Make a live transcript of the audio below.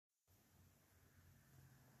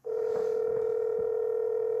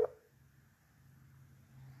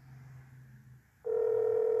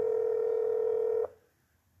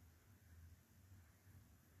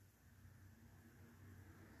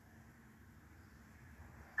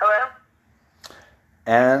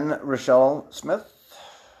Anne Rochelle Smith?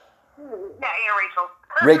 Yeah, Aunt Rachel.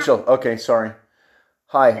 Rachel, okay, sorry.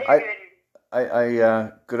 Hi, You're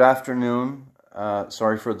good. good afternoon.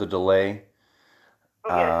 Sorry for the delay.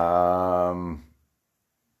 You're good. Um,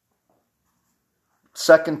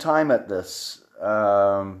 Second time at this.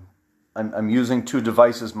 I'm using two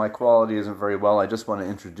devices. My quality isn't very well. I just want to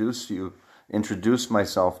introduce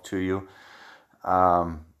myself to you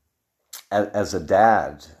as a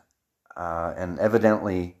dad, and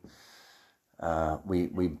evidently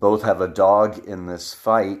we both have a dog in this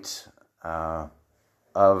fight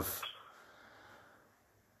of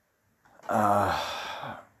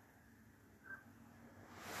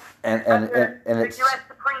and But and and, and the it's U.S.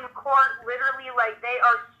 Supreme Court literally, like, they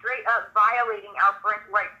are straight up violating our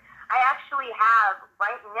parental rights. I actually have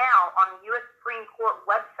right now on the U.S. Supreme Court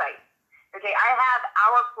website, okay, I have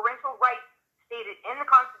our parental rights stated in the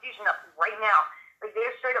Constitution up right now. Like,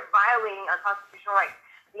 they're straight up violating our constitutional rights.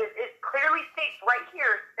 Because it clearly states right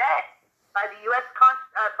here, set by the U.S.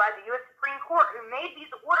 Supreme Court, who made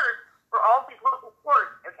these orders for all these local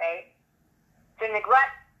courts, okay, to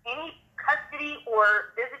neglect any custody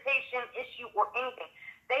or visitation issue or anything.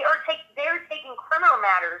 They're taking criminal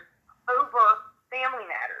matters over family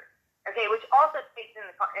matters, okay, which also states in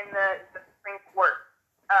the Supreme Court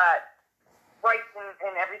rights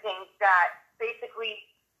and everything that basically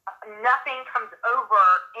nothing comes over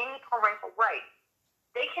any parental rights.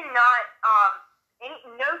 They cannot,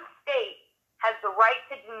 no state has the right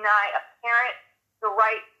to deny a parent the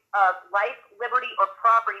right of life, liberty, or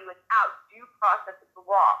property without due process of the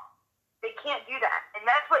law. They can't do that. And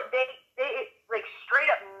that's what they like straight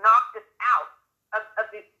up knocked us out of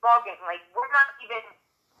this ballgame. Like, we're not even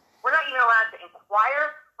allowed to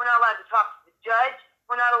inquire. We're not allowed to talk to the judge.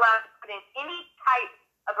 We're not allowed to put in any type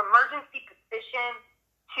of emergency petition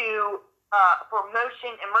for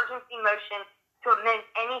emergency motion to amend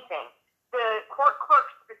anything. The court clerk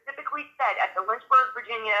specifically said at the Lynchburg,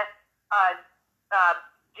 Virginia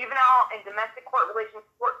juvenile and domestic court relations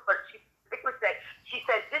court clerk, she specifically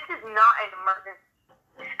said, this is not an emergency.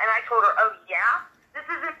 And I told her, oh yeah, this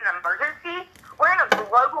isn't an emergency. We're in a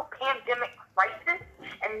global pandemic crisis,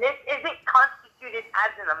 and this isn't constituted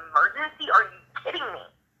as an emergency. Are you kidding me?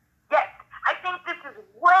 Yes, I think this is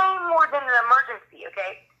way more than an emergency,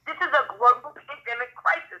 okay? This is a global pandemic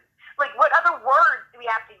crisis. Like, what other words do we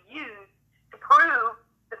have to use to prove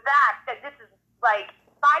the fact that this is, like,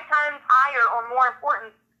 5 times higher or more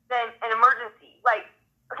important than an emergency? Like,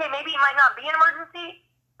 okay, maybe it might not be an emergency,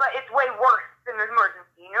 but it's way worse than an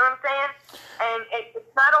emergency. You know what I'm saying? And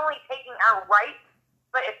it's not only taking our rights,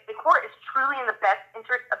 but if the court is truly in the best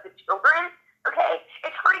interest of the children, okay,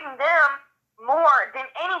 it's hurting them more than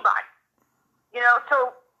anybody. You know,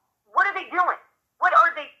 so what are they doing? What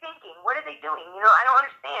are they thinking? What are they doing? You know, I don't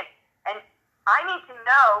understand. And I need to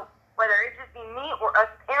know whether it just be me or us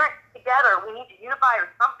parents together. We need to unify or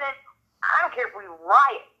something. I don't care if we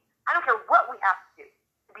riot. I don't care what we have to do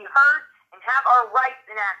to be heard and have our rights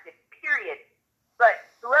enacted, period. But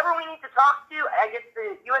whoever we need to talk to, I guess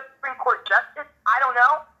the U.S. Supreme Court Justice, I don't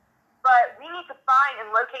know. But we need to find and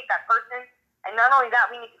locate that person. And not only that,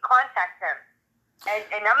 we need to contact them.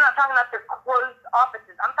 And I'm not talking about their closed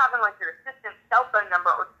offices. I'm talking like their assistant's cell phone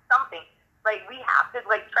number or something. Like, we have to,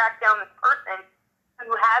 like, track down this person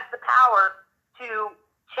who has the power to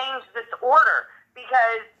change this order.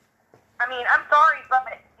 Because, I mean, I'm sorry,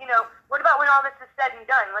 but, you know, what about when all this is said and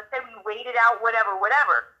done? Let's say we waited out whatever,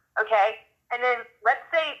 okay? And then let's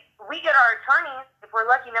say we get our attorneys, if we're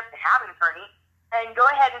lucky enough to have an attorney, and go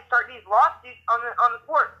ahead and start these lawsuits on the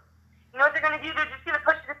court. You know what they're going to do? They're just going to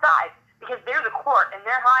push it aside because they're the court and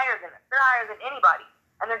they're higher than us. They're higher than anybody.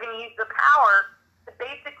 And they're going to use the power to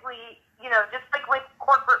basically, you know, just like with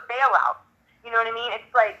corporate bailouts. You know what I mean?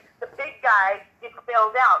 It's like the big guy gets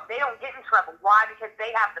bailed out. They don't get in trouble. Why? Because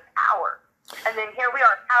they have the power. And then here we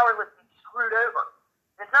are, powerless and screwed over.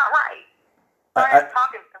 It's not right. Sorry, I'm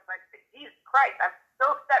talking so much, but Jesus Christ, I'm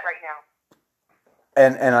so upset right now.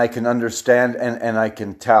 and I can understand and I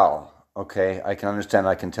can tell. Okay, I can understand.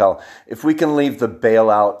 I can tell. If we can leave the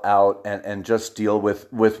bailout out and just deal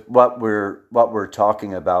with what we're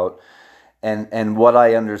talking about, and what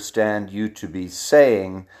I understand you to be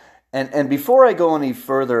saying, and before I go any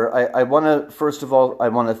further, I want to first of all I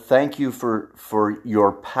want to thank you for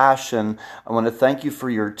your passion. I want to thank you for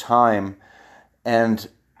your time, and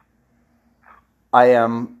I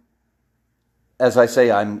am, as I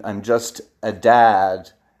say, I'm just a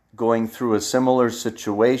dad going through a similar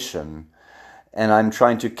situation, and I'm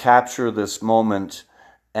trying to capture this moment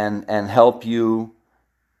and help you,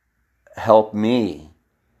 help me,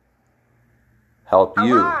 help We're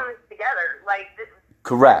you. all in this together. Like, this,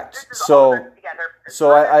 Correct. This is all of us together.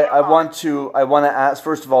 So I want to ask,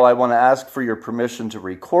 first of all, I want to ask for your permission to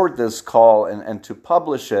record this call and to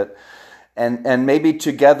publish it, and maybe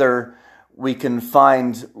together we can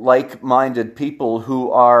find like-minded people who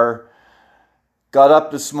got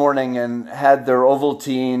up this morning and had their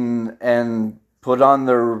Ovaltine and put on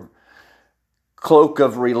their cloak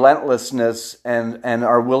of relentlessness and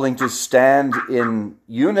are willing to stand in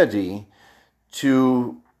unity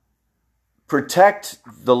to protect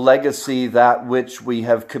the legacy, that which we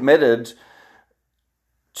have committed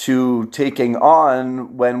to taking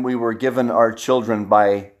on when we were given our children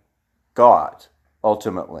by God,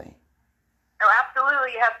 ultimately. No,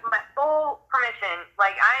 absolutely. You have my full permission.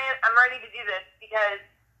 Like, I'm ready to do this because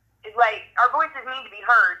it's like our voices need to be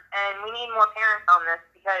heard, and we need more parents on this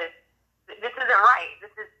because this isn't right.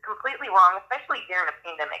 This is completely wrong, especially during a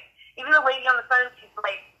pandemic. Even the lady on the phone, she's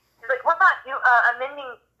like, we're not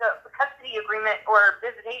amending the custody agreement or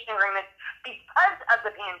visitation agreement because of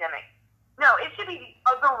the pandemic. No, it should be the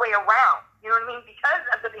other way around. You know what I mean? Because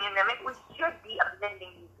of the pandemic, we should be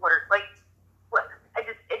amending these orders. Like, it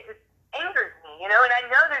just angers me, you know? And I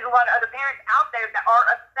know there's a lot of other parents out there that are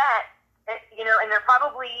upset, you know, and they're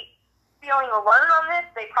probably feeling alone on this.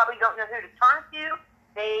 They probably don't know who to turn to.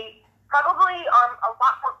 They probably are a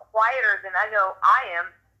lot more quieter than I know I am,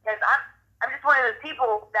 because I'm just one of those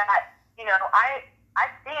people that, you know, I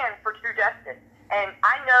stand for true justice. And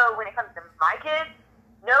I know when it comes to my kids,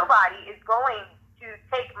 nobody is going to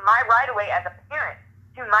take my right away as a parent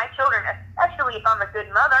to my children, especially if I'm a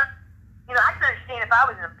good mother. You know, I can understand if I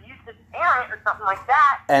was an abusive parent or something like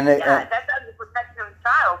that. That's under the protection of the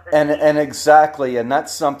child. And exactly, and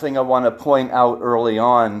that's something I want to point out early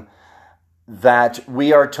on, that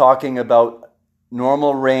we are talking about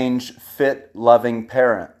normal range, fit, loving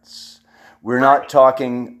parents. We're not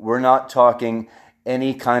talking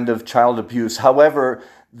any kind of child abuse. However,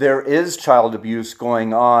 there is child abuse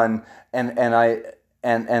going on, and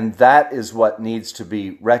that is what needs to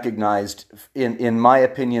be recognized, in my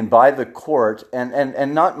opinion, by the court,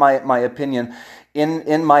 and not my opinion,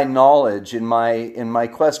 in my knowledge, in my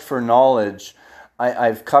quest for knowledge,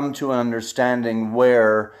 I've come to an understanding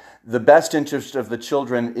where the best interest of the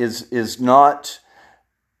children is not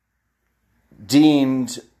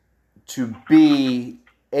deemed to be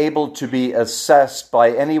able to be assessed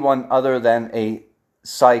by anyone other than a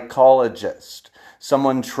psychologist,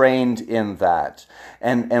 someone trained in that.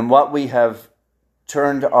 And what we have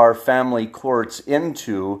turned our family courts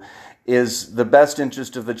into is the best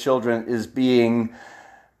interest of the children is being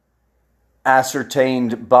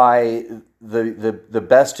ascertained by the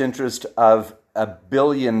best interest of a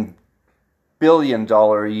 $1 billion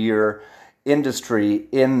a year industry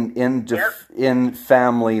in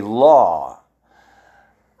family law.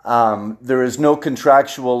 There is no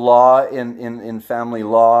contractual law in family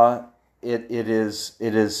law. It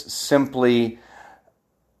is simply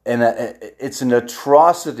it's an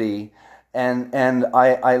atrocity, and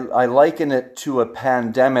I liken it to a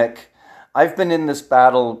pandemic. I've been in this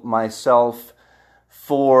battle myself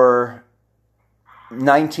for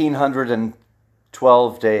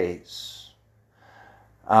 1,912 days,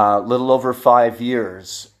 little over 5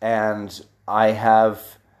 years, and I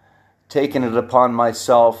have taken it upon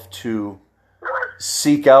myself to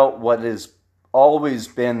seek out what has always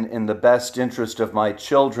been in the best interest of my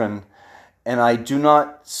children, and I do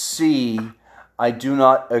not see, I do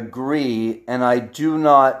not agree, and I do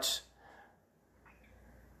not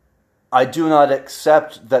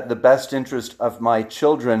accept that the best interest of my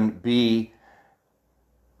children be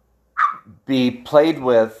played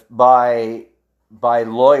with by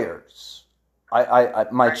lawyers.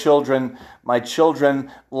 My children,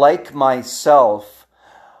 like myself,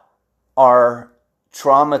 are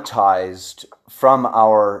traumatized from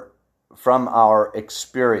our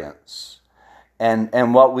experience,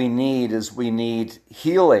 and what we need is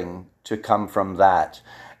healing to come from that,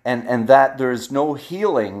 and that there is no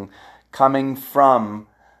healing coming from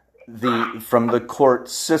the court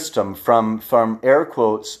system, from air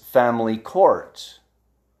quotes family court.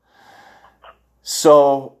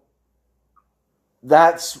 So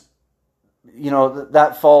that's,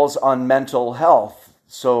 that falls on mental health.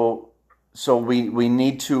 So we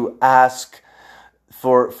need to ask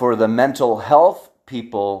for the mental health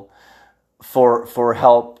people for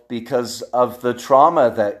help because of the trauma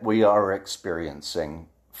that we are experiencing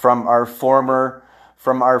from our former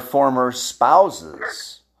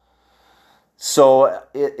spouses. So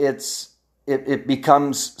it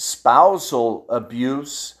becomes spousal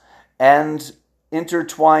abuse and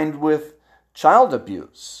intertwined with child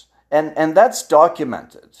abuse, and that's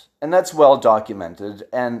documented, and that's well documented,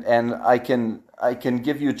 and I can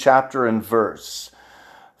give you chapter and verse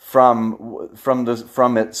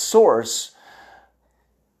from its source,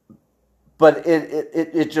 but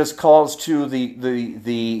it just calls to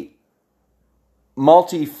the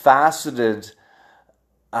multifaceted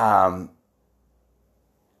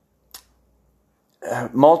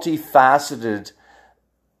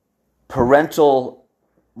parental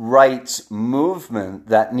rights movement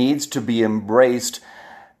that needs to be embraced,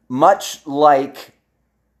 much like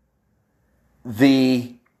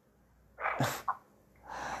the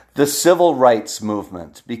civil rights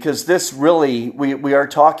movement, because this really, we are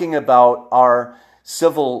talking about our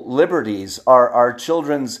civil liberties, our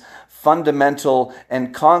children's fundamental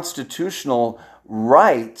and constitutional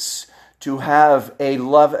rights to have a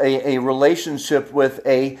relationship with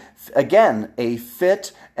a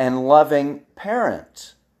fit and loving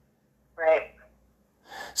parent. Right.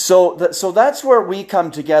 So that's where we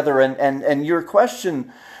come together. And your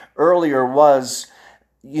question earlier was,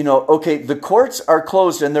 okay, the courts are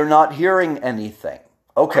closed and they're not hearing anything.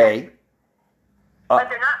 Okay.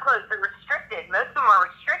 But they're not closed. They're restricted. Most of them are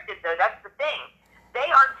restricted, though. That's the thing. They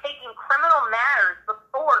are taking criminal matters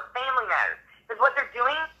before family matters. Because what they're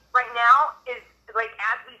doing right now is, like,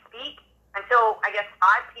 as we speak, until, I guess,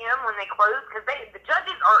 5 p.m. when they close, because the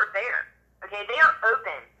judges are there. Okay? They are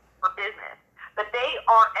open for business. But they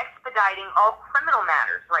are expediting all criminal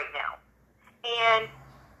matters right now. And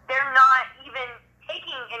they're not even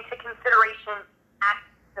taking into consideration, at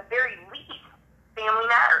the very least, family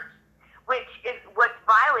matters, which is what's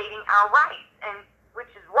violating our rights, and which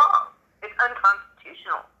is wrong. It's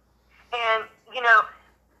unconstitutional. And,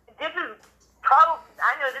 this is probably,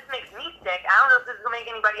 I know this makes me sick. I don't know if this is going to make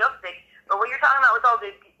anybody else sick, but what you're talking about with all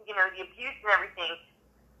the, the abuse and everything,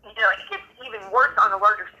 it gets even worse on a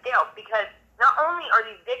larger scale, because not only are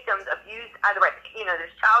these victims abused either by,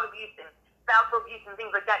 there's child abuse and spousal abuse and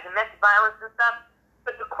things like that, domestic violence and stuff,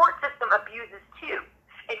 but the court system abuses too.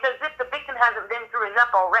 It's as if the victim hasn't been through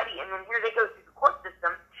enough already, and then here they go through the court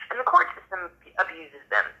system, and the court system abuses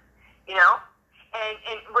them,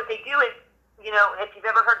 And what they do is, if you've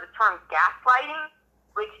ever heard the term gaslighting,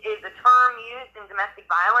 which is a term used in domestic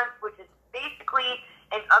violence, which is basically,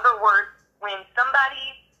 in other words, when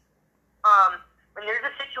somebody, when there's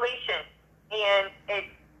a situation and it's,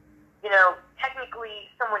 technically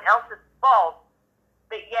someone else's fault,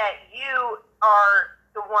 but yet you are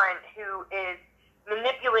the one who is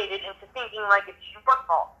manipulated into thinking like it's your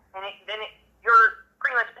fault, and you're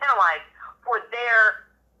pretty much penalized for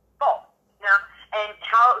their fault, And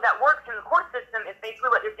how that works in the court system is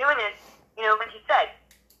basically what they're doing is, like you said,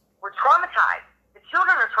 we're traumatized. The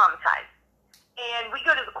children are traumatized. And we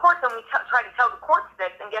go to the courts and we try to tell the courts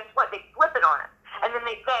this, and guess what? They flip it on us. And then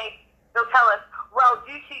they'll tell us, well,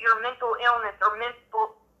 due to your mental illness or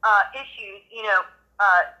mental issues,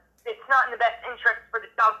 it's not in the best interest for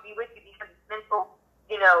the child to be with you because it's mental,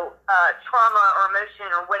 trauma or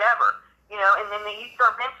emotion or whatever, and then they use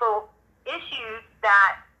our mental issues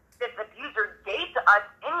that this abuser gave to us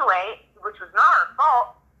anyway, which was not our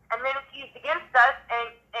fault, and then it's used against us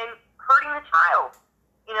and hurting the child.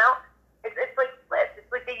 It's like flipped.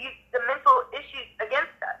 It's like they use the mental issues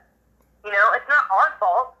against us. It's not our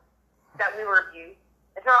fault that we were abused.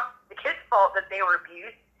 It's not the kids' fault that they were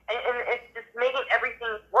abused, and it's just making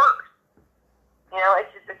everything worse.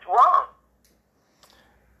 It's wrong.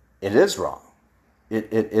 It is wrong.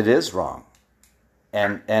 It is wrong.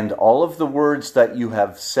 And all of the words that you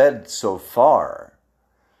have said so far,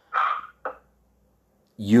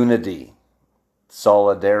 unity,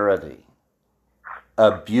 solidarity,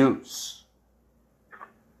 abuse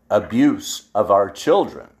of our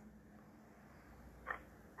children,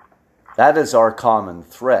 that is our common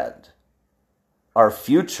thread. Our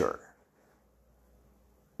future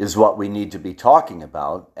is what we need to be talking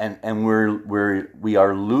about, and we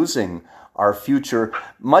are losing our future,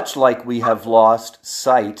 much like we have lost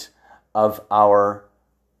sight of our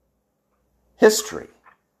history.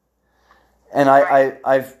 And I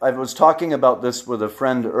was talking about this with a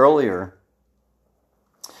friend earlier,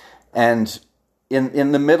 and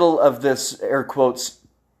in the middle of this, air quotes,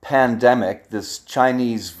 pandemic, this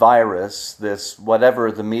Chinese virus, this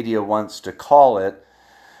whatever the media wants to call it,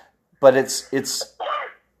 but it's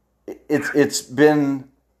been,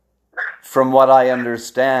 from what I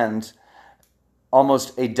understand,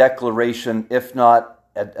 almost a declaration, if not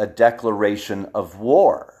a declaration of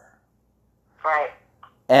war. Right.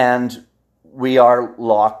 And we are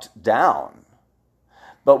locked down.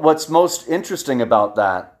 But what's most interesting about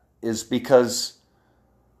that is because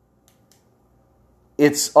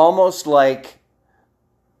it's almost like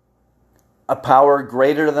a power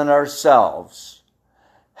greater than ourselves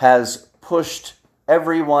has pushed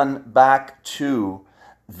everyone back to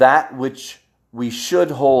that which we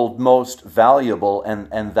should hold most valuable,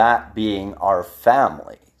 and that being our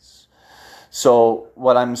families. So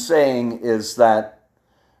what I'm saying is that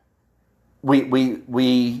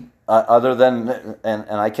we other than, and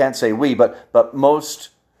I can't say we, but most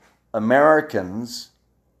Americans,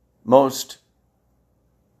 most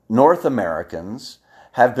North Americans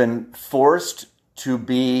have been forced to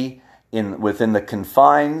be within the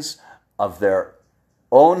confines of their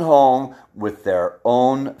own home with their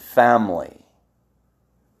own family.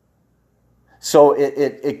 So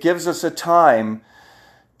it gives us a time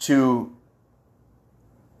to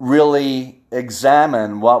really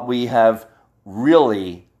examine what we have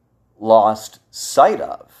really lost sight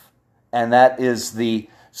of. And that is the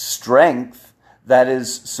strength that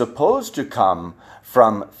is supposed to come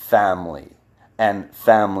from family and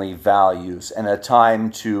family values, and a time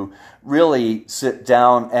to really sit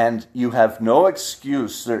down, and you have no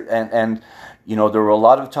excuse. And you know, there were a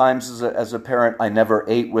lot of times as a parent, I never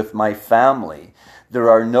ate with my family. There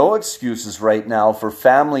are no excuses right now for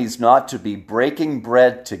families not to be breaking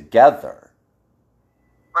bread together.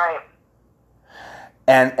 Right.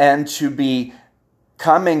 And to be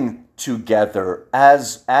coming together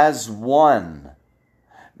as one.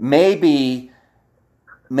 Maybe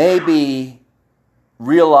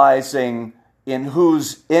realizing in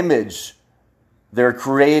whose image they're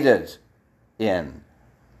created in.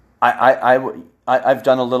 I've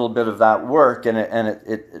done a little bit of that work, and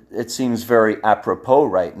it seems very apropos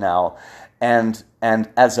right now. And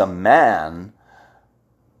as a man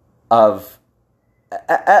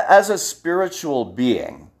as a spiritual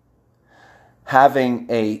being, having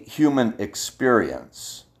a human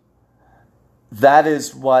experience, that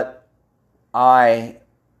is what I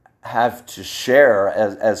have to share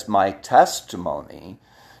as my testimony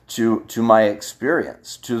to my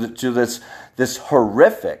experience, to this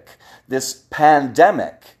horrific, this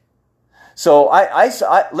pandemic. So I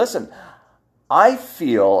listen, I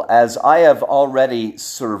feel as I have already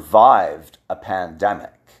survived a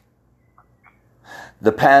pandemic.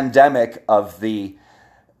 The pandemic of the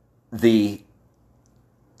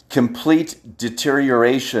complete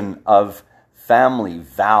deterioration of family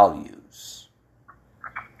values.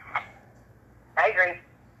 I agree.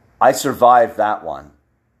 I survived that one.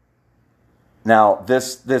 Now,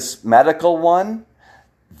 this medical one,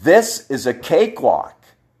 this is a cakewalk.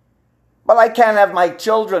 But I can't have my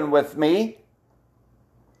children with me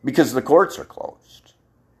because the courts are closed.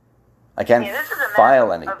 I can't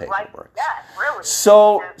file any paperwork. Really.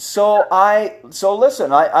 So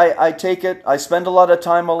listen, I take it, I spend a lot of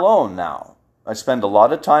time alone now. I spend a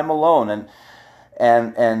lot of time alone,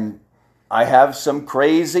 and I have some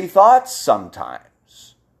crazy thoughts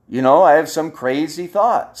sometimes. You know, I have some crazy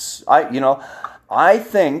thoughts. I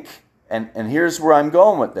think, and here's where I'm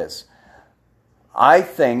going with this. I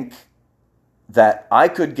think that I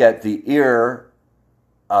could get the ear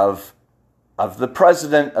of the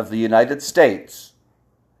President of the United States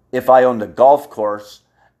if I owned a golf course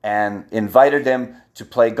and invited him to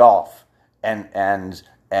play golf and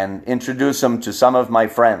introduce him to some of my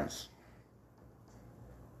friends.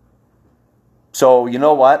 So you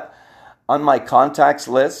know what? On my contacts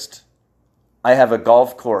list, I have a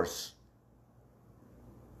golf course.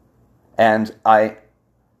 And I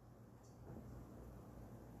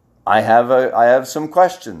have some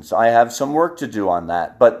questions. I have some work to do on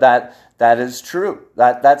that. But that is true.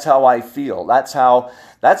 That's how I feel. That's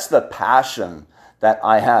the passion that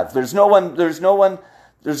I have. There's no one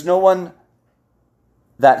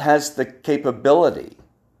that has the capability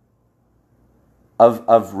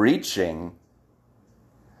of reaching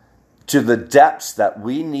to the depths that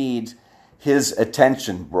we need his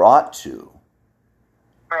attention brought to.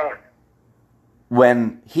 Right.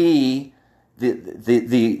 When we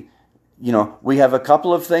have a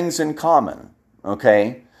couple of things in common,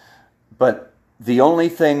 okay? But the only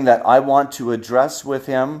thing that I want to address with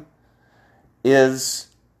him is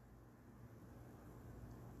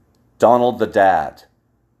Donald the dad.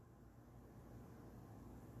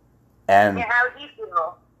 And how do you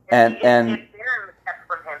feel? And if Darren was kept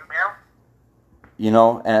from him, you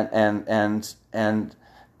know, and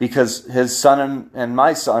because his son and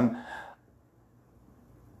my son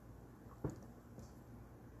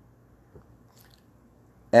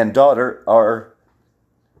and daughter are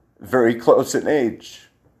very close in age.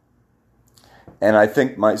 And I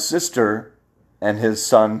think my sister and his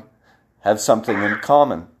son have something in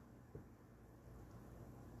common.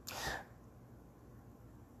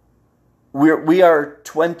 We are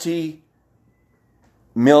 20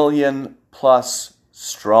 million plus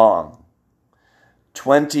strong.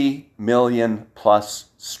 20 million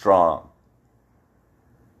plus strong.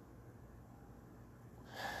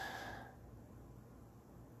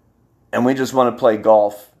 and we just want to play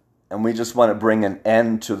golf, and we just want to bring an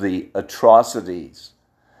end to the atrocities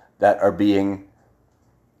that are being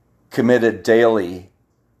committed daily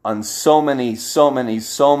on so many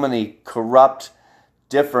corrupt,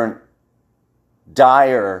 different,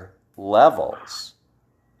 dire levels.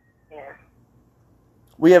 Yeah.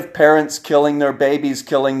 We have parents killing their babies,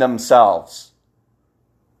 killing themselves.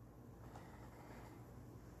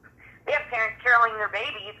 We have parents killing their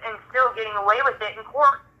babies and still getting away with it in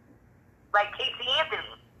court, like Casey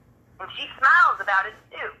Anthony. And she smiles about it,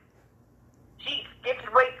 too. She gets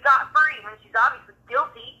away scot-free when she's obviously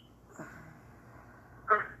guilty.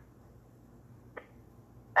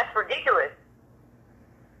 That's ridiculous.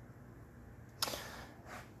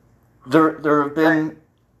 There have been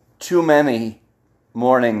too many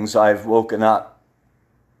mornings I've woken up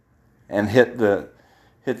and hit the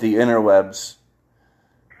interwebs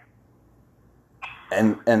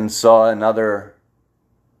and saw another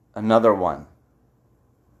one.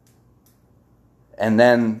 And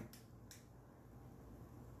then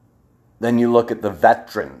you look at the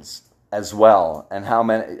veterans as well, and how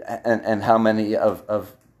many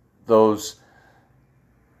of those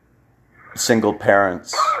single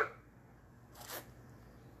parents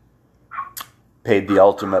paid the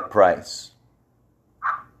ultimate price.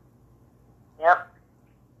 Yep.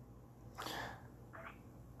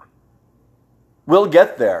 We'll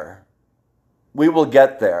get there. We will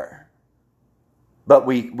get there. But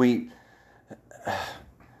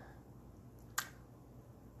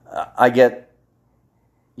I get,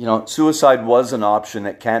 suicide was an option.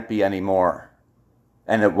 It can't be anymore.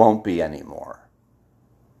 And it won't be anymore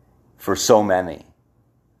for so many.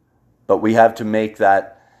 But we have to make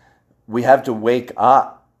that, we have to wake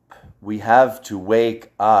up. We have to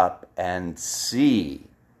wake up and see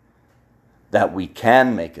that we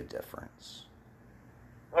can make a difference.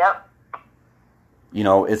 Yep.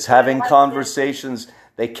 It's having conversations.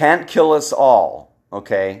 They can't kill us all,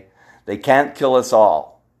 okay? They can't kill us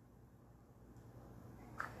all.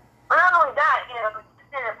 Well, not only that, just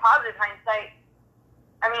in a positive hindsight,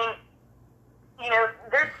 I mean,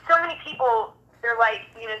 there's so many people, they're like,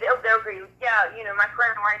 they'll agree, yeah, my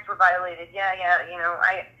parental rights were violated, yeah,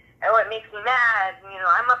 it makes me mad,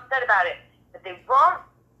 I'm upset about it, but they won't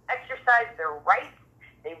exercise their rights,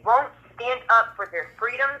 they won't stand up for their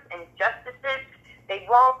freedoms and justices, they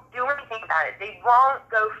won't do anything about it, they won't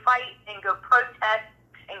go fight and go protest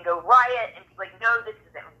and go riot and be like, no, this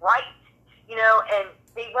isn't right, and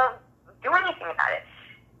they won't do anything about it.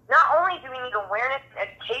 Not only do we need awareness and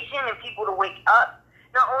education and people to wake up,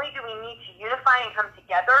 not only do we need to unify and come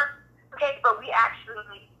together, okay, but we actually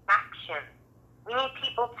need action. We need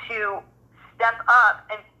people to step up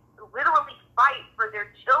and literally fight for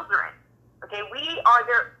their children, okay? We are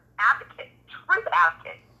their advocates, truth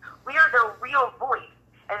advocates. We are their real voice,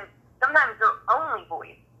 and sometimes their only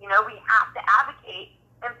voice. We have to advocate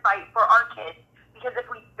and fight for our kids, because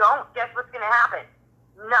if we don't, guess what's going to happen?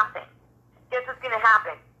 Nothing. Guess what's going to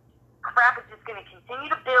happen? Crap is just going to continue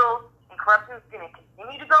to build, and corruption is going to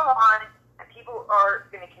continue to go on, and people are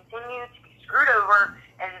going to continue to be screwed over,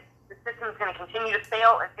 and the system is going to continue to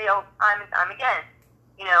fail and fail time and time again.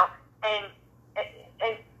 And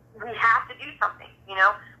we have to do something.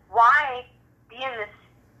 Why be in this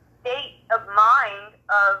state of mind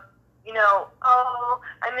of, oh,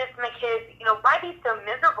 I miss my kids. Why be so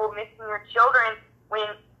miserable missing your children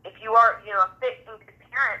when, if you are, a fit and good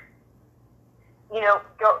parent,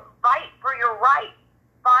 go fight for your rights.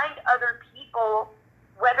 Find other people,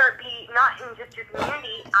 whether it be not in just your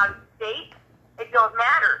community, out of state, it don't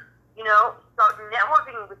matter. Start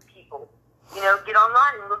networking with people. Get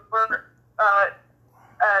online and look for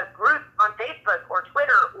groups on Facebook or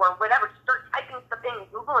Twitter or whatever. Start typing stuff in,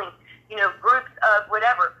 Googling, groups of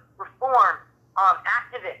whatever, reform,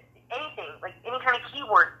 activists, anything, like any kind of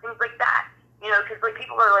keywords, things like that. Because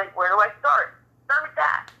people are like, where do I start? Start with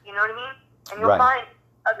that. You know what I mean? And you'll find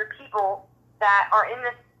other people that are in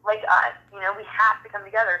this like us. We have to come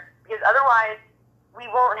together, because otherwise we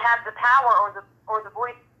won't have the power or the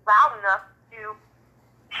voice loud enough to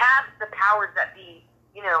have the powers that be,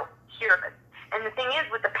 hear us. And the thing is,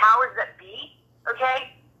 with the powers that be,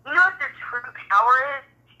 okay, what their true power is?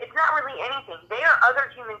 It's not really anything. They are other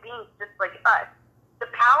human beings just like us. The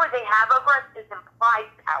power they have over us is implied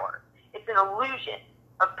power. It's an illusion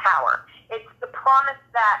of power. It's the promise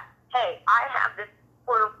that, hey, I have this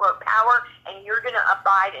quote-unquote power, and you're going to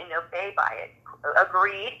abide and obey by it.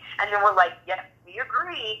 Agreed? And then we're like, yes, we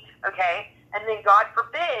agree, okay? And then, God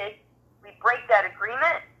forbid, we break that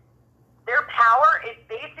agreement. Their power is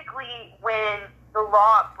basically when the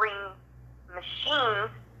law brings machines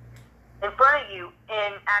in front of you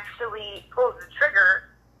and actually pulls the trigger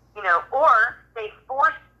or they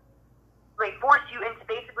force you into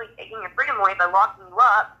basically taking your freedom away by locking you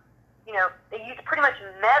up. They use pretty much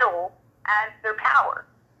metal as their power,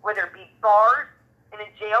 whether it be bars in a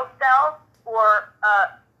jail cell or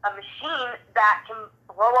a machine that can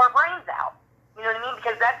blow our brains out. You know what I mean?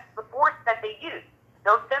 Because that's the force that they use.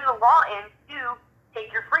 They'll send the law in to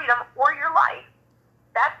take your freedom or your life.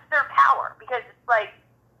 That's their power, because it's like,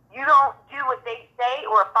 you don't do what they say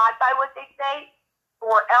or abide by what they say,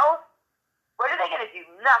 or else, what are they going to do?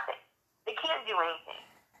 Nothing. They can't do anything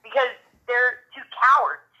because they're too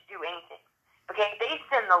cowards to do anything. Okay? They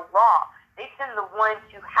send the law. They send the ones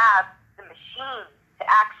who have the machine to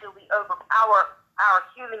actually overpower our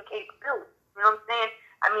human capability. You know what I'm saying?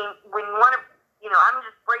 I mean, when you want to, I'm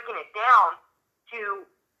just breaking it down to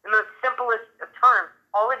the most simplest of terms.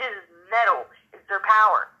 All it is metal. It's their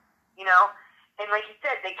power. And like you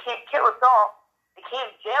said, they can't kill us all. They can't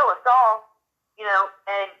jail us all.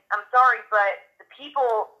 And I'm sorry, but the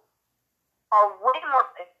people are way more,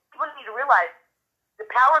 people need to realize the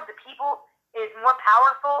power of the people is more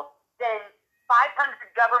powerful than 500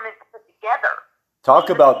 governments put together. Talk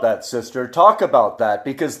about that, sister. Talk about that,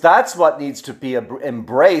 because that's what needs to be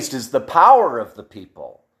embraced, is the power of the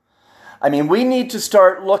people. I mean, we need to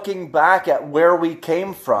start looking back at where we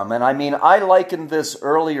came from. And I mean, I likened this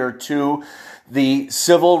earlier to the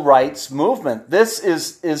civil rights movement. This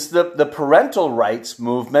is the parental rights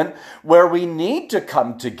movement, where we need to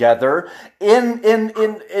come together in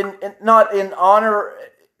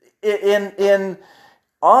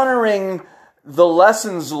honoring the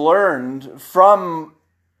lessons learned from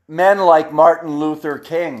men like Martin Luther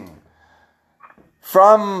King,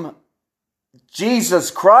 from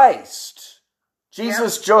Jesus Christ,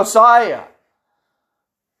 Jesus Josiah.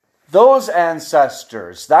 Those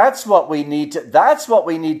ancestors, that's what we need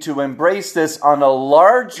to embrace this on a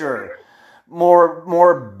larger,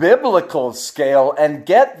 more biblical scale, and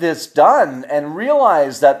get this done and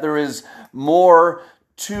realize that there is more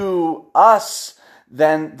to us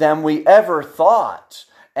than we ever thought.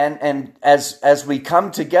 And as we come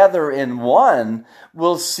together in one,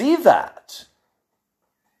 we'll see that.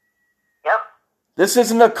 Yep. This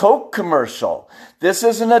isn't a Coke commercial. This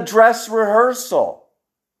isn't a dress rehearsal.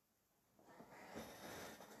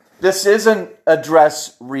 This isn't a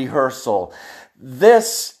dress rehearsal.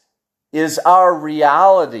 This is our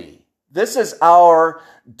reality. This is our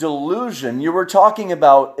delusion. You were talking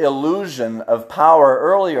about illusion of power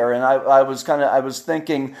earlier, and I was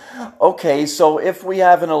thinking, okay, so if we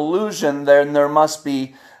have an illusion, then there must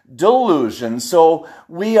be delusion. So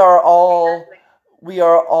we are all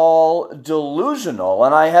delusional.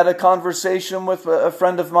 And I had a conversation with a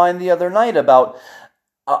friend of mine the other night about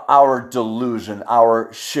our delusion,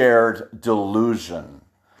 our shared delusion.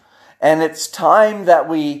 And it's time that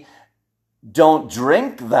we don't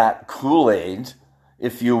drink that Kool-Aid,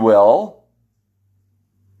 if you will.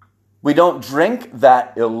 We don't drink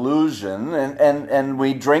that illusion, and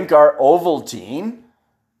we drink our Ovaltine,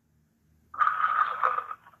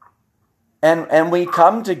 and we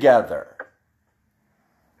come together,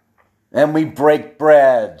 and we break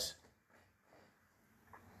bread.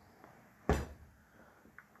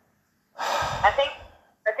 I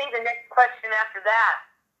think the next question after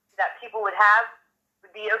that people would have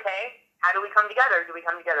would be, okay, how do we come together? Do we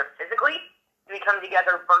come together physically? Do we come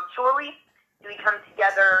together virtually? Do we come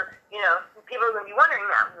together, people are going to be wondering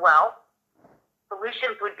that. Well,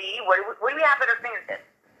 solutions would be, what do we have at our fingertips?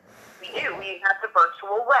 We do. We have the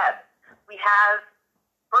virtual web. We have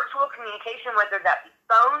virtual communication, whether that be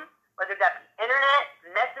phone, whether that be internet,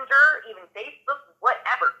 messenger, even Facebook,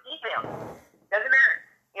 whatever, email. Doesn't matter.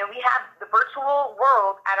 We have the virtual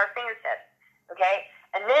world at our fingertips, okay?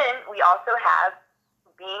 And then we also have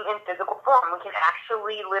being in physical form. We can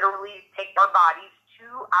actually literally take our bodies to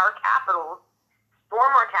our capitals,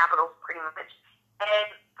 storm our capitals pretty much, and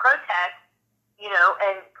protest,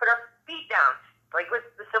 and put our feet down. Like with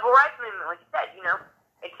the civil rights movement, like you said,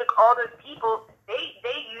 it took all those people, they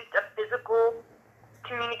used a physical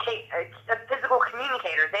communicator.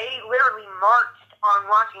 They literally marched on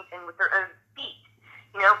Washington with their own feet.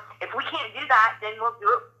 If we can't do that, then we'll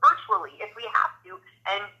do it virtually if we have to,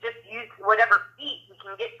 and just use whatever feet we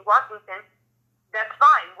can get to Washington. That's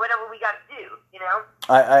fine, whatever we got to do,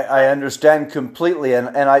 I understand completely, and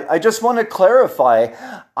I just want to clarify,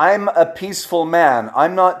 I'm a peaceful man.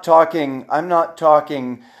 I'm not talking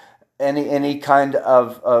any kind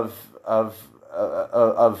of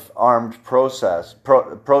armed protest. Oh,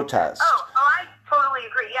 I totally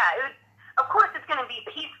agree. Yeah, of course it's going to be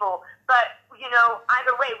peaceful, but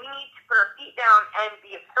either way, we need to put our feet down and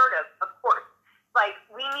be assertive, of course. Like,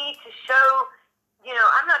 we need to show,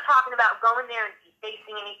 I'm not talking about going in there and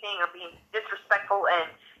defacing anything or being disrespectful and,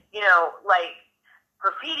 like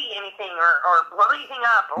graffiti anything or blow anything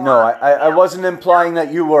up. Or, no, I wasn't implying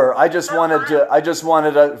that you were. I just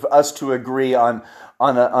wanted us to agree on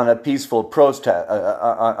a peaceful protest,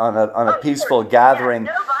 on a peaceful gathering.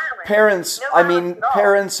 Yeah, no violence. Parents, No I mean, violence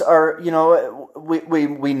parents are,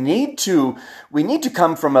 we need to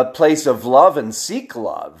come from a place of love and seek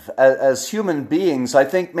love as human beings. I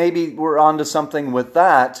think maybe we're onto something with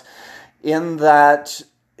that, in that,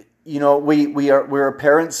 we're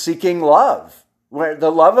parents seeking love. We're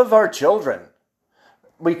the love of our children.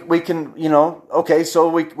 We can, okay, so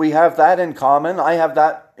we have that in common. I have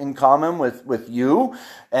that in common with you,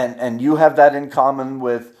 and you have that in common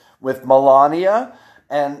with Melania,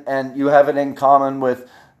 and you have it in common with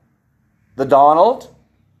the Donald,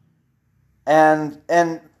 and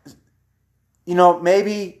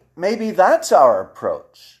maybe that's our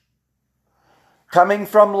approach. Coming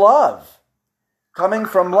from love. Are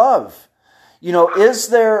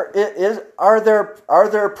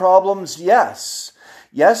there problems? Yes,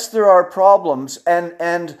 there are problems,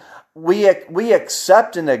 and we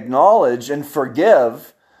accept and acknowledge and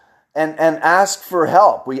forgive, and ask for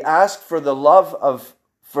help. We ask for the love of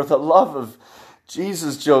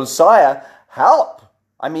Jesus, Josiah, help.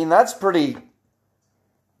 I mean, that's pretty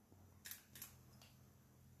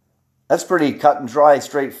cut and dry,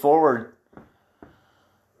 straightforward.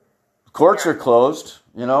 Courts are closed,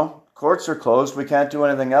 Courts are closed. We can't do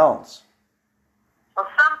anything else. Well,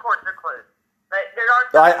 some courts are closed, but there are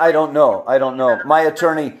some. I don't know. My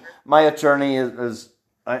attorney is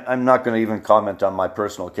I'm not going to even comment on my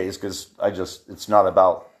personal case, because it's not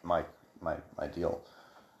about my deal.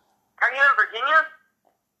 Are you in Virginia?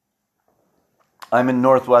 I'm in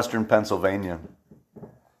northwestern Pennsylvania.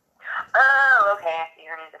 Oh, okay. I see.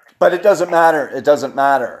 You're in a different. But it doesn't matter. It doesn't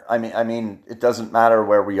matter. I mean, it doesn't matter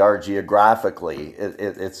where we are geographically.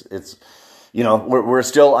 It's we're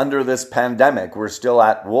still under this pandemic. We're still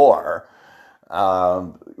at war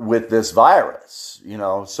with this virus.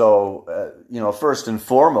 So first and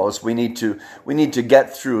foremost, we need to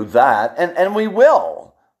get through that, and we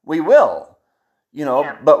will.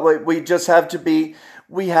 Yeah. But we just have to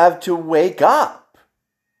we have to wake up.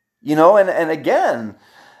 And again.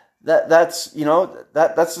 That's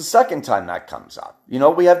the second time that comes up.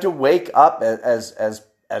 We have to wake up as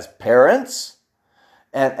parents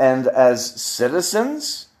and as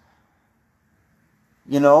citizens.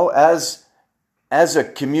 As a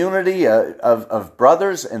community of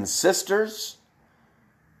brothers and sisters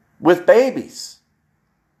with babies.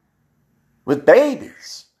 Well,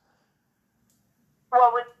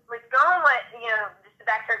 with going, just to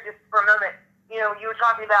backtrack just for a moment, you were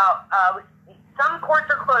talking about some courts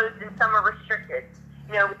are closed and some are restricted.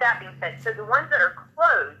 With that being said, so the ones that are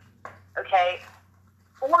closed, okay,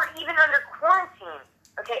 or even under quarantine,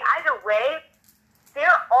 okay, either way,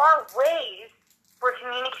 there are ways for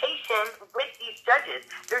communication with these judges.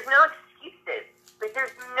 There's no excuses.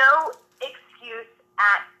 There's no excuse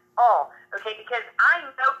at all, okay, because I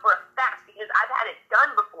know for a fact, because I've had it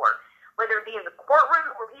done before, whether it be in the courtroom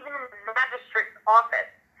or even in the magistrate's office,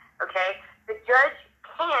 okay, the judge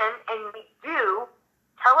can and we do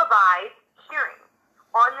televise hearings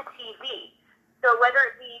on the TV. So whether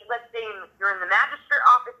it be, let's say, you're in the magistrate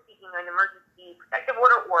office seeking an emergency protective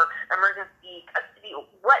order or emergency custody,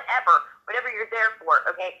 whatever you're there for,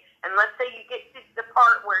 okay? And let's say you get to the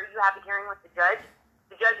part where you have a hearing with the judge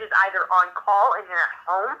is either on call and they're at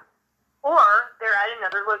home, or they're at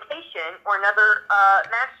another location or another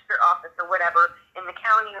magistrate office or whatever in the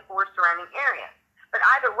county or surrounding area. But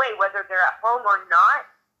either way, whether they're at home or not,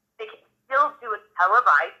 they can still do a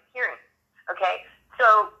televised hearing, okay?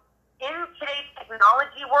 So in today's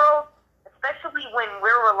technology world, especially when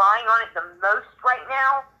we're relying on it the most right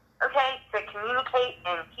now, okay, to communicate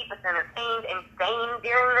and keep us entertained and sane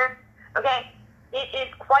during this, okay, it is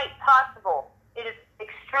quite possible. It is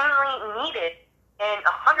extremely needed and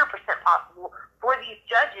 100% possible for these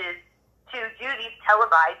judges to do these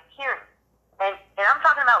televised hearings. And I'm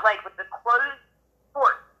talking about like with the closed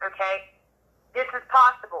courts, okay? This is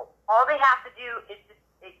possible. All they have to do is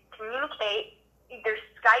communicate. There's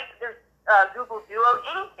Skype, there's Google Duo,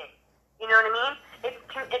 anything. You know what I mean?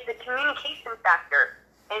 It's a communication factor,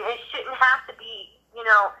 and it shouldn't have to be.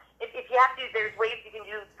 If you have to, there's ways you can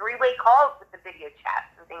do 3-way calls with the video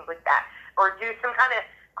chats and things like that, or do some kind of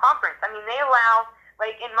conference. I mean, they allow,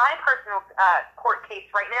 like in my personal court case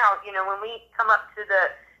right now, when we come up to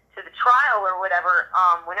the trial or whatever,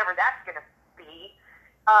 whenever that's going to be.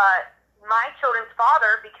 My children's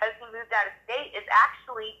father, because he moved out of state, is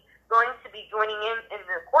actually going to be joining in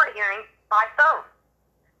the court hearing by phone.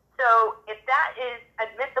 So if that is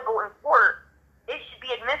admissible in court,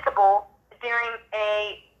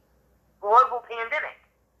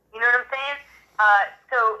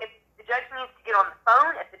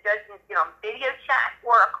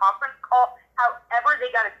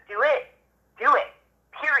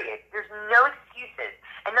 no excuses.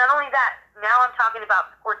 And not only that, now I'm talking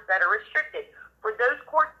about the courts that are restricted. For those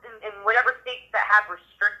courts in whatever states that have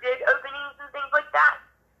restricted openings and things like that,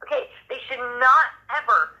 okay, they should not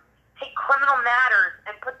ever take criminal matters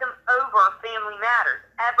and put them over family matters.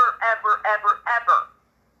 Ever, ever, ever, ever.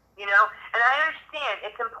 You know? And I understand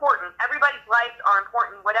it's important. Everybody's lives are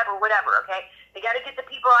important, whatever, okay? They got to get the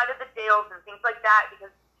people out of the jails and things like that because,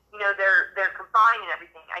 you know, they're confined and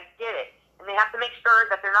everything. I get it. And they have to make sure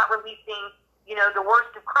that they're not releasing, you know, the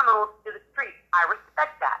worst of criminals to the streets. I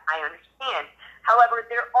respect that. I understand. However,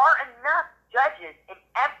 there are enough judges in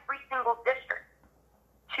every single district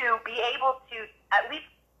to be able to at least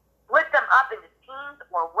split them up into teams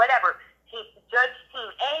or whatever. Judge team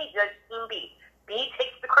A, judge team B. B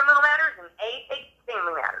takes the criminal matters and A takes the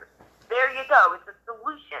family matters. There you go. It's a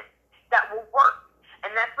solution that will work. And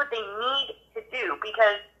that's what they need to do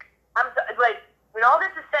because when all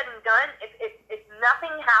this is said and done, if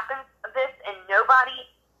nothing happens of this and nobody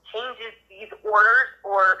changes these orders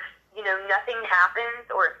or, you know, nothing happens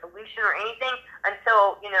or a solution or anything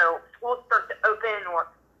until, you know, schools start to open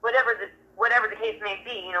or whatever the case may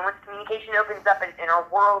be, you know, once communication opens up and our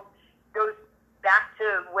world goes back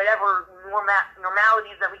to whatever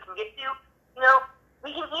normalities that we can get to, you know,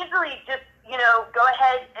 we can easily just, you know, go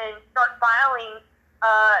ahead and start filing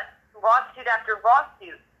lawsuit after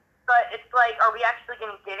lawsuit. But it's like, are we actually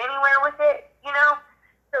going to get anywhere with it, you know?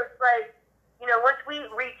 So it's like, you know, once we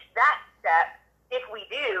reach that step, if we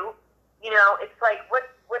do, you know, it's like,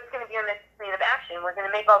 what's going to be our next plan of action? We're going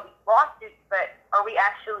to make all these lawsuits, but are we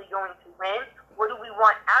actually going to win? What do we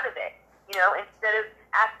want out of it? You know, instead of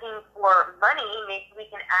asking for money, maybe we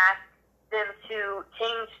can ask them to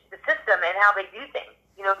change the system and how they do things,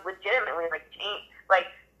 you know, legitimately, like change. Like,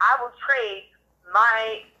 I will trade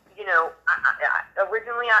my, you know,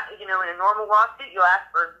 originally, you know, in a normal lawsuit, you'll ask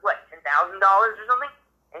for, what, $10,000 or something?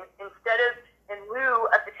 And instead of, in lieu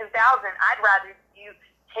of the $10,000, I'd rather you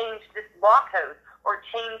change this law code or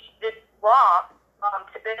change this law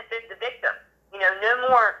to benefit the victim. You know, no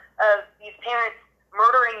more of these parents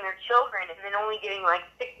murdering their children and then only getting like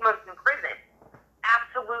 6 months in prison.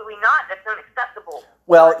 Absolutely not. That's unacceptable.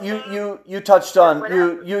 Well, you touched on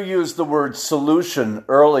you used the word solution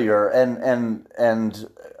earlier, and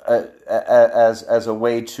as a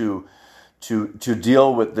way to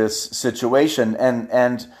deal with this situation,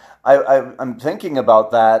 and I'm thinking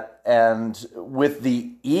about that, and with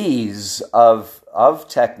the ease of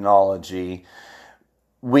technology,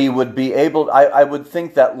 we would be able. I would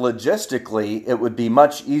think that logistically it would be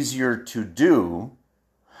much easier to do.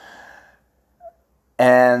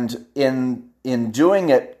 And in doing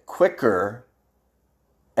it quicker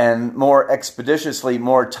and more expeditiously,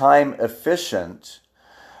 more time efficient,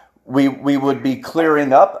 we would be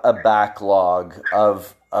clearing up a backlog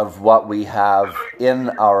of what we have in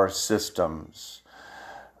our systems.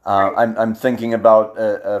 I'm thinking about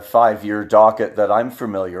a 5-year docket that I'm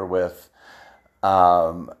familiar with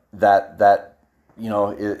that you know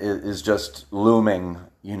is just looming,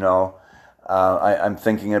 you know. I'm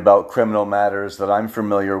thinking about criminal matters that I'm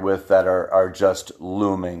familiar with that are just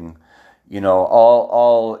looming, you know,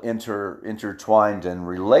 all intertwined and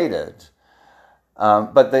related.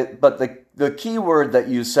 But the key word that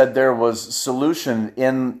you said there was solution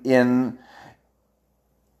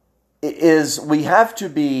is we have to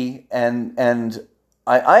be, and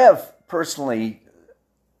I have personally,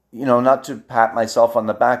 you know, not to pat myself on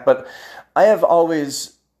the back, but I have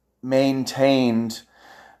always maintained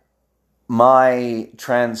my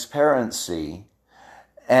transparency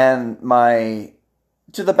and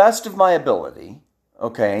to the best of my ability,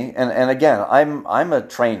 okay, and again, I'm a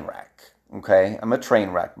train wreck, okay, I'm a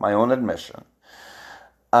train wreck, my own admission,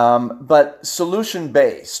 but solution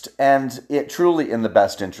based, and it truly in the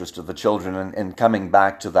best interest of the children, and coming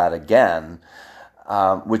back to that again,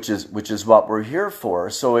 which is what we're here for.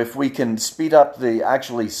 So if we can speed up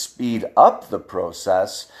the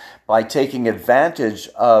process by taking advantage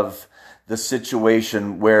of the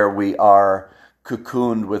situation where we are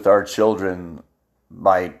cocooned with our children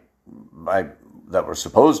by that we're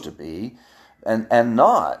supposed to be, and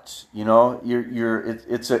not, you know,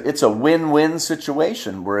 it's a win-win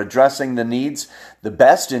situation. We're addressing the needs, the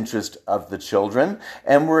best interest of the children,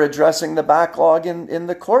 and we're addressing the backlog in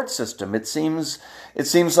the court system. It seems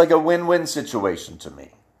like a win-win situation to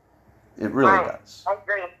me. It really does. I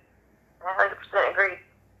agree. I 100% agree.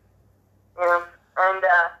 You know, and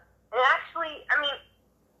actually, I mean,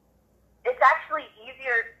 it's actually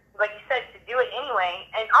easier, like you said, to do it anyway.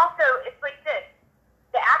 And also, it's like this.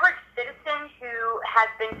 The average citizen who has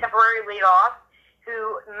been temporarily laid off,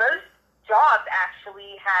 who most jobs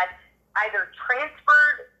actually had either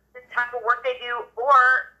transferred the type of work they do or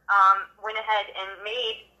went ahead and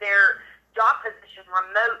made their job position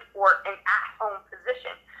remote or an at-home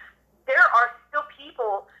position. There are still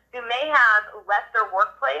people who may have left their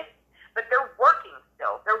workplace, but they're working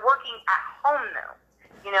still. They're working at home, though.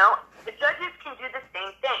 You know, the judges can do the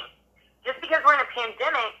same thing. Just because we're in a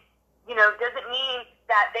pandemic, you know, doesn't mean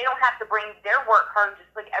that they don't have to bring their work home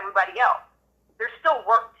just like everybody else. There's still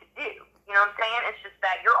work to do. You know what I'm saying? It's just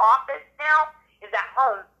that your office now is at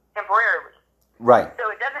home temporarily. Right.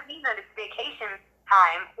 So it doesn't mean that it's vacation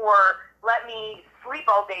time or let me sleep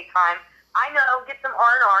all day time. I know, get some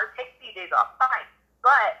R&R, take a few days off, fine.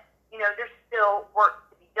 But, you know, there's still work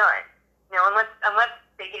to be done. You know, unless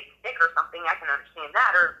they get sick or something, I can understand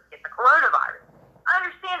that, or get the coronavirus.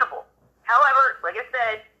 Understandable. However, like I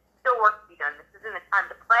said, still work to be done. This isn't a time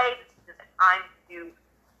to play. This isn't a time to,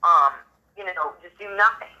 you know, just do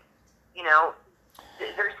nothing. You know,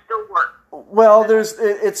 there's still work. Well,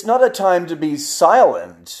 it's not a time to be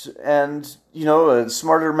silent. And, you know, a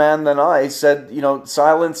smarter man than I said, you know,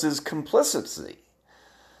 silence is complicity.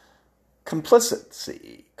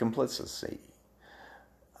 Complicity.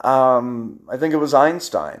 I think it was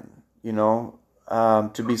Einstein, you know,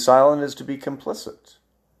 to be silent is to be complicit.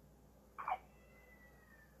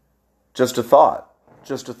 Just a thought.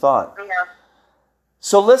 Yeah.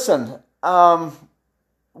 So listen,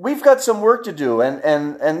 we've got some work to do,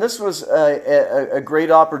 and this was a great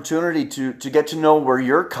opportunity to get to know where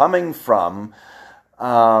you're coming from,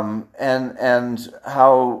 and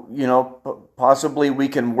how, you know, possibly we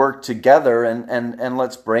can work together, and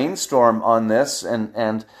let's brainstorm on this,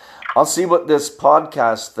 and I'll see what this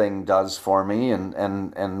podcast thing does for me,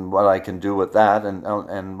 and what I can do with that,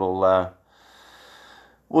 and we'll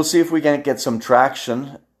see if we can get some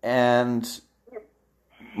traction and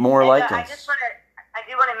more like I us. I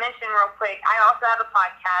do want to mention real quick, I also have a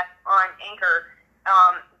podcast on Anchor.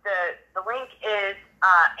 The link is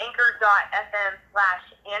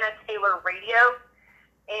anchor.fm/Anna Taylor Radio.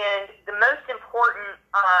 And the most important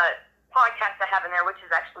podcast I have in there, which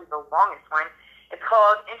is actually the longest one, it's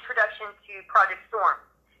called Introduction to Project Storm,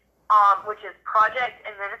 which is project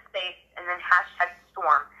and then a space and then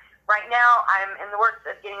 #storm. Right now, I'm in the works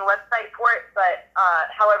of getting a website for it, but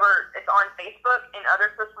however, it's on Facebook and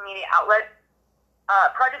other social media outlets.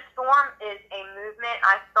 Project Storm is a movement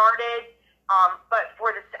I started, but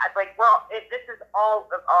for this, this is all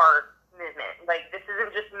of our movement. Like, this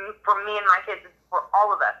isn't just for me and my kids; it's for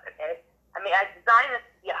all of us. Okay, I mean, I designed this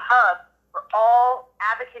to be a hub for all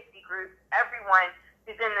advocacy groups, everyone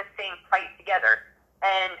who's in the same fight together,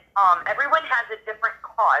 and everyone has a different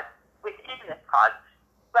cause within this cause.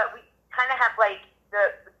 But we kind of have like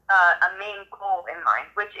a main goal in mind,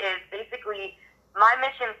 which is basically my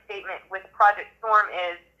mission statement with Project Storm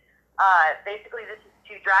is basically this is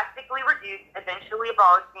to drastically reduce, eventually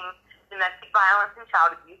abolishing domestic violence and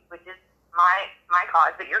child abuse, which is my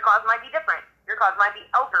cause. But your cause might be different. Your cause might be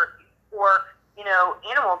elder abuse or, you know,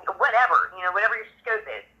 animal, whatever, you know, whatever your scope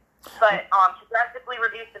is. But to drastically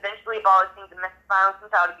reduce, eventually abolishing domestic violence and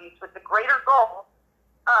child abuse with the greater goal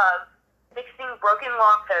of fixing broken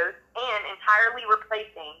law codes and entirely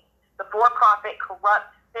replacing the for-profit,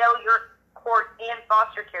 corrupt, failure court and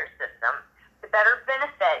foster care system to better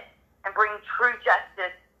benefit and bring true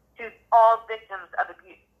justice to all victims of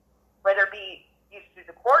abuse, whether it be abuse through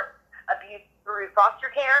the court, abuse through foster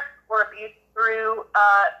care, or abuse through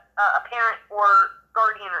a parent or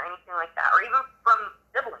guardian or anything like that, or even from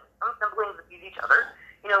siblings. Some siblings abuse each other,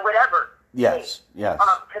 you know, whatever. Yes.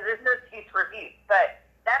 Because there's no excuse for abuse. But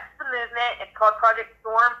that's the movement. It's called Project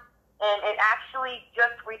Storm, and it actually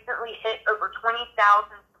just recently hit over 20,000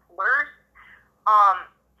 supporters.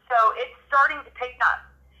 So it's starting to pick up,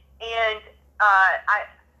 and I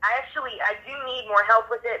do need more help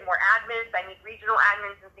with it, more admins. I need regional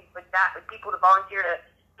admins and things like that, with people to volunteer to,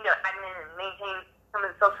 you know, admin and maintain some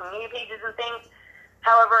of the social media pages and things.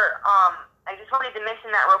 However, I just wanted to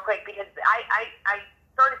mention that real quick because I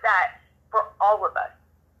started that for all of us.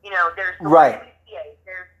 You know, there's the YMCA,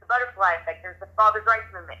 there's the Butterfly Effect, there's the Father's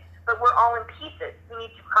Rights Movement, but we're all in pieces. We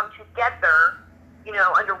need to come together, you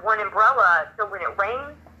know, under one umbrella, so when it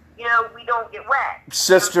rains, you know, we don't get wet.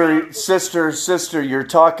 Sister, you're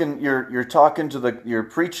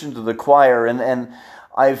preaching to the choir, and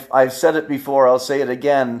I've said it before, I'll say it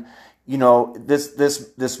again. You know,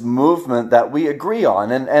 this movement that we agree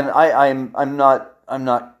on, and I'm not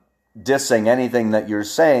dissing anything that you're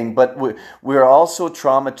saying, but we're also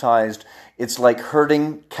traumatized. It's like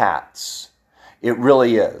herding cats. It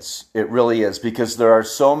really is. It really is, because there are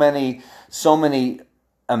so many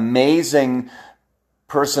amazing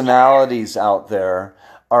personalities out there.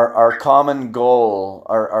 Our common goal,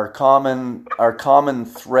 our common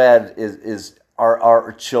thread is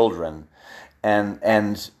our children, and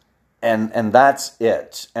that's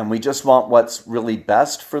it. And we just want what's really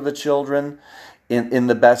best for the children, in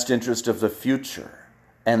the best interest of the future.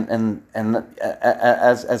 And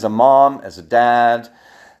as a mom, as a dad,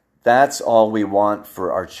 that's all we want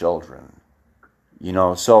for our children.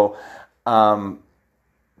 So I'm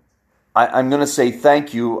going to say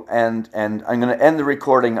thank you, and I'm going to end the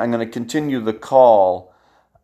recording. I'm going to continue the call